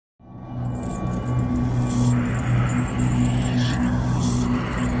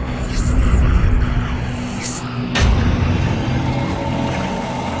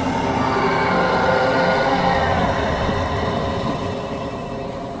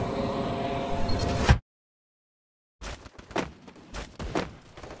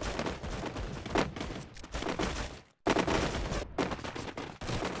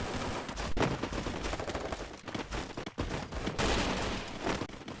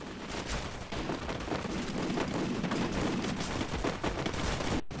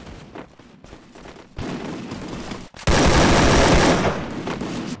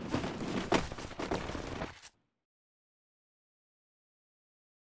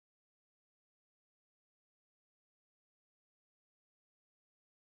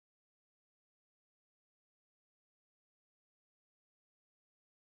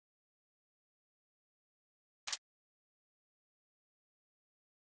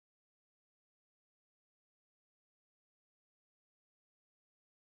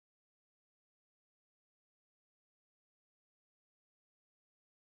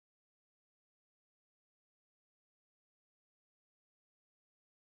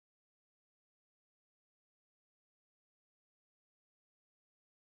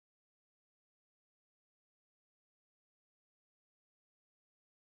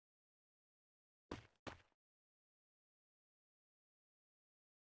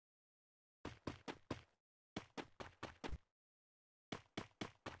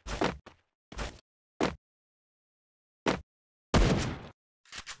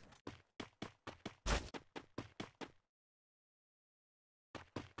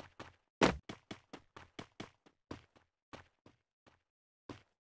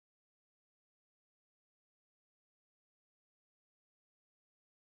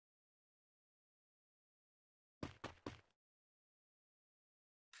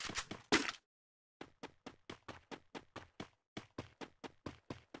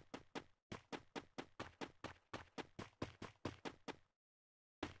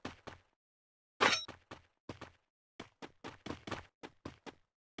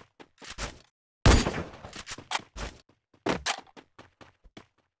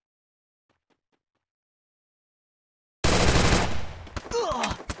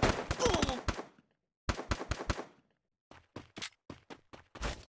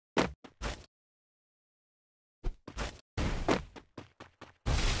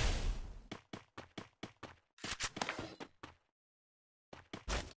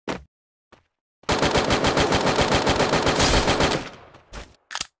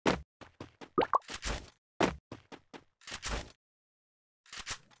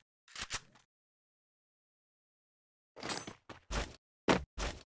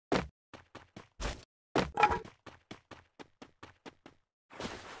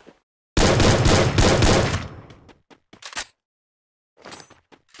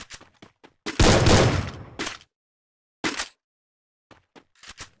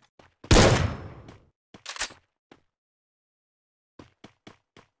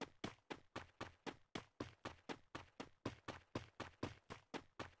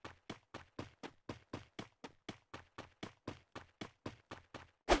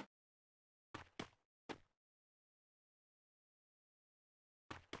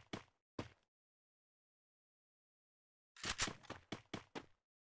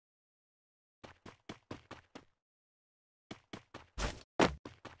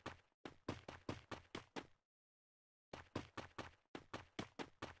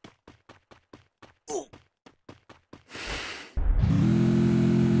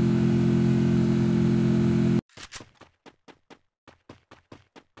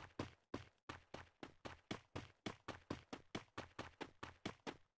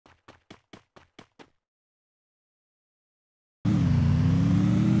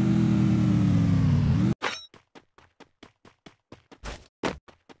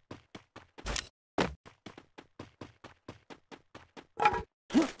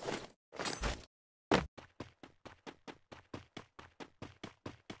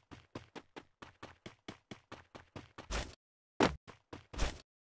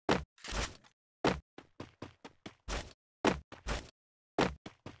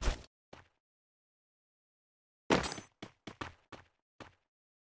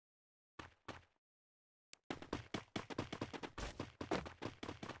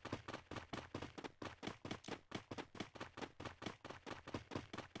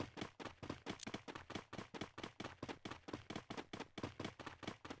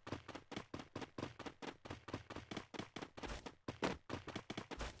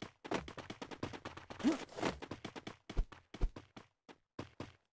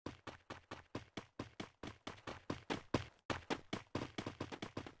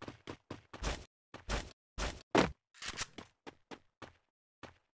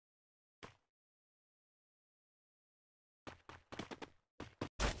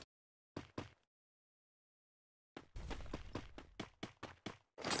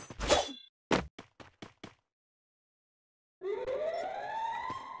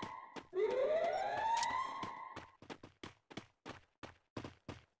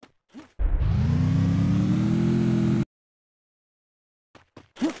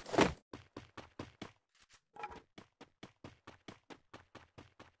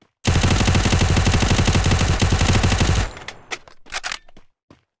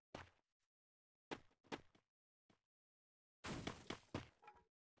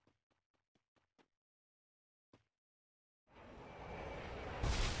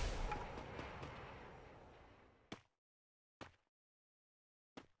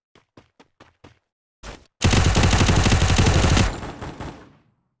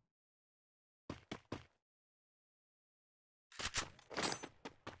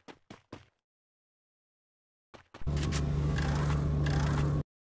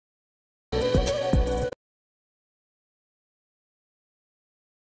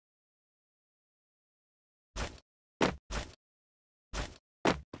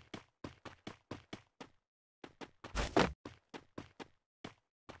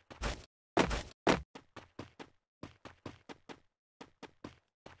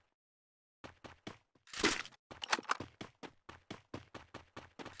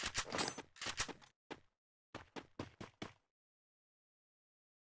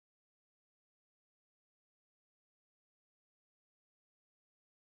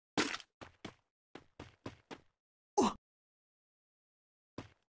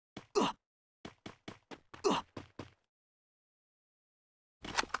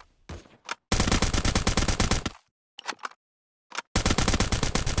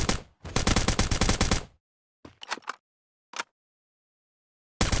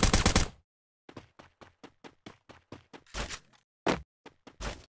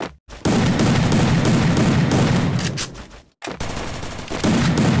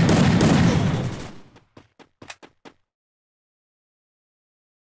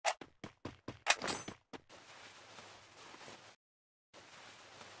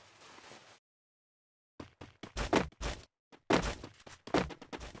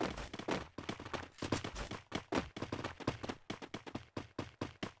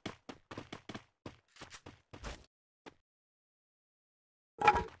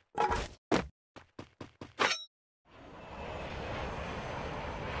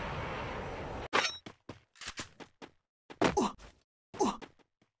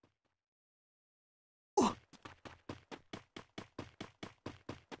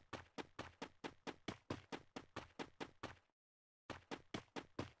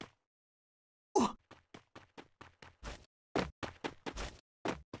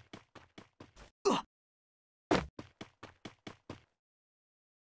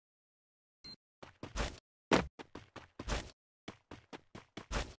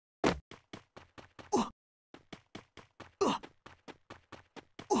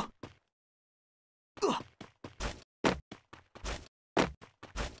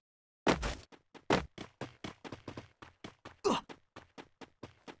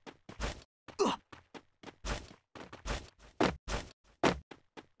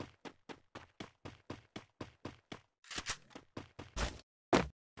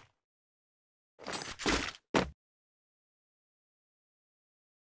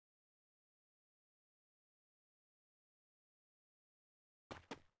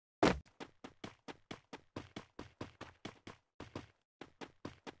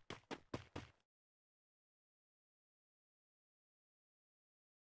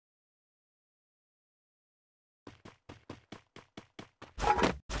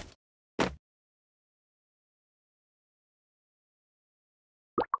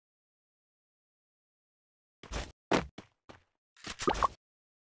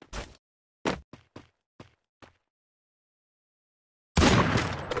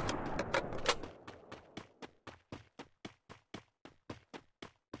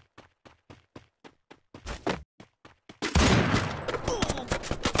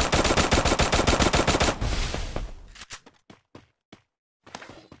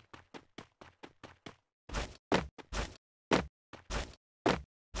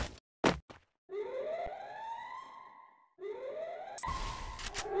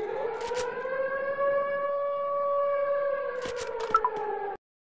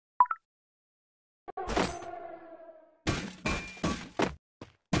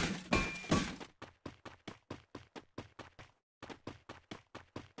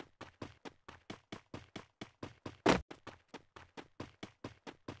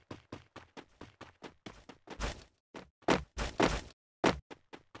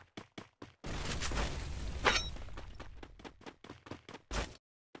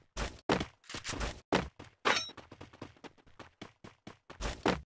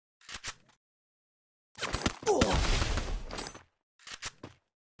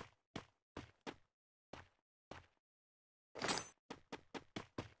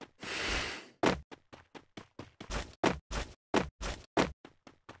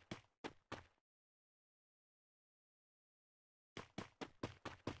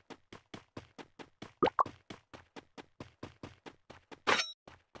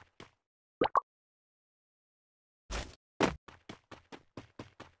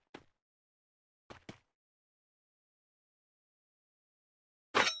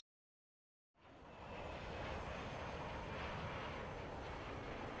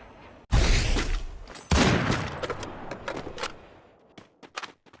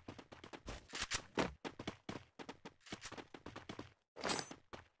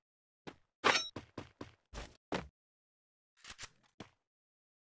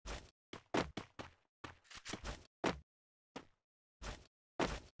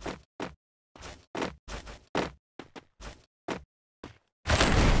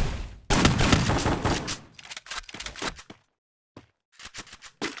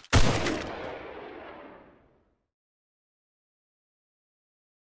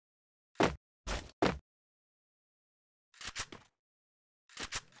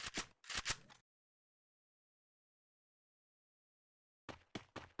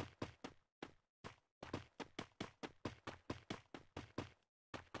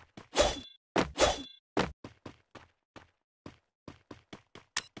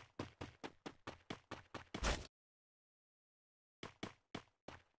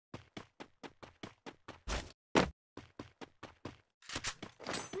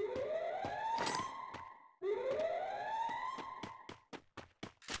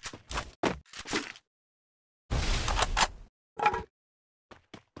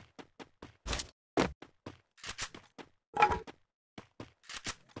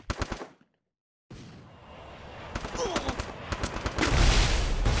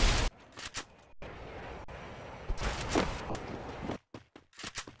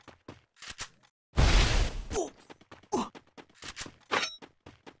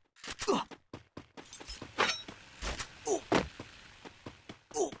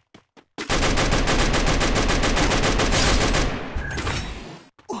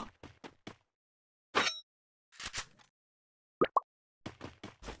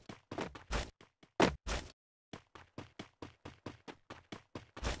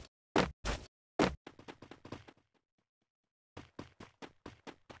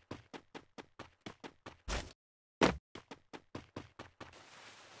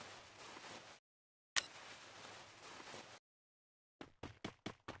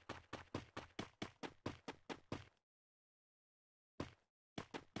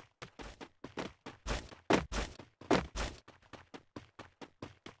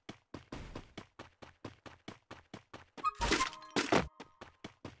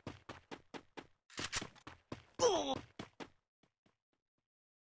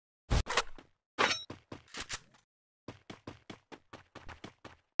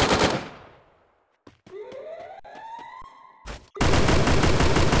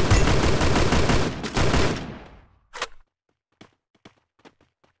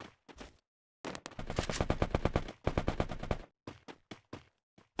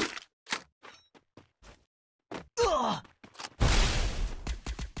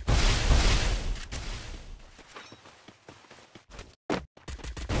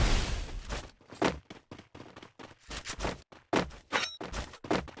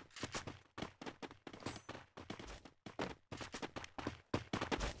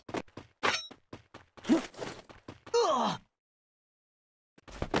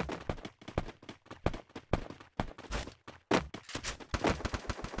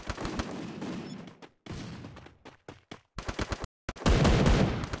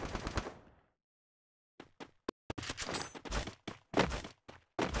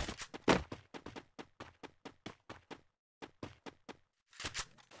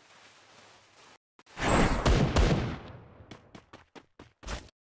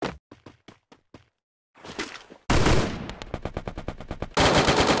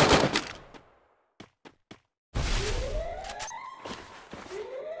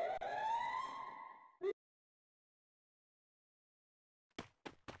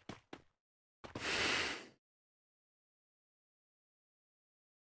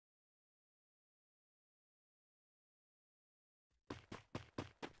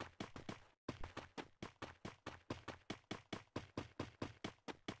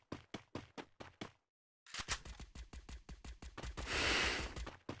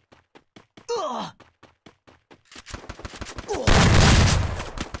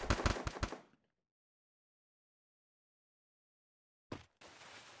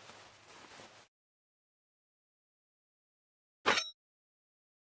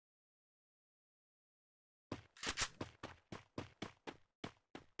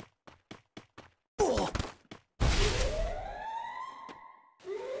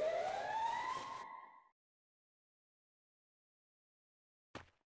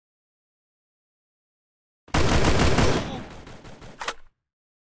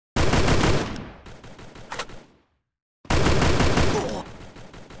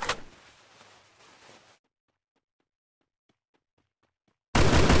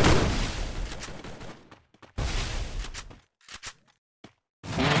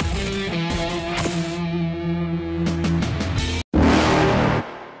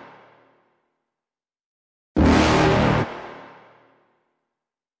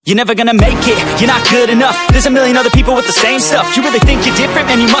You're never gonna make it, you're not good enough. There's a million other people with the same stuff. You really think you're different?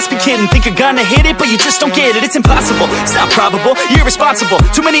 Man, you must be kidding. Think you're gonna hit it, but you just don't get it. It's impossible, it's not probable, you're irresponsible.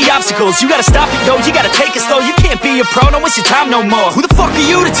 Too many obstacles, you gotta stop it, yo. You gotta take it slow, you can't be a pro. Don't waste your time no more. Who the fuck are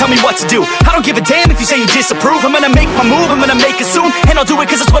you to tell me what to do? I don't give a damn if you say you disapprove. I'm gonna make my move, I'm gonna make it soon. And I'll do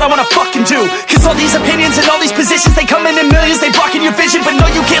it cause it's what I wanna fucking do. Cause all these opinions and all these positions, they come in millions, they blocking your vision. But no,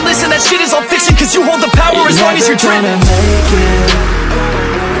 you can't listen, that shit is all fiction. Cause you hold the power as long as you're driven.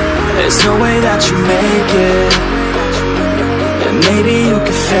 There's no way that you make it. And maybe you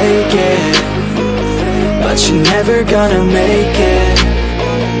could fake it, but you're never gonna make it.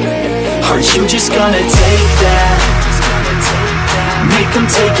 Are you just gonna take that? Make them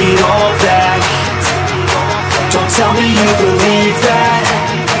take it all back. Don't tell me you believe that.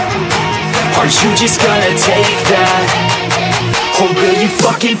 Are you just gonna take that? Or will you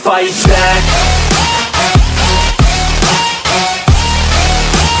fucking fight back?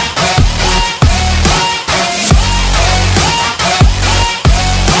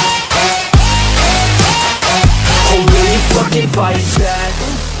 Fight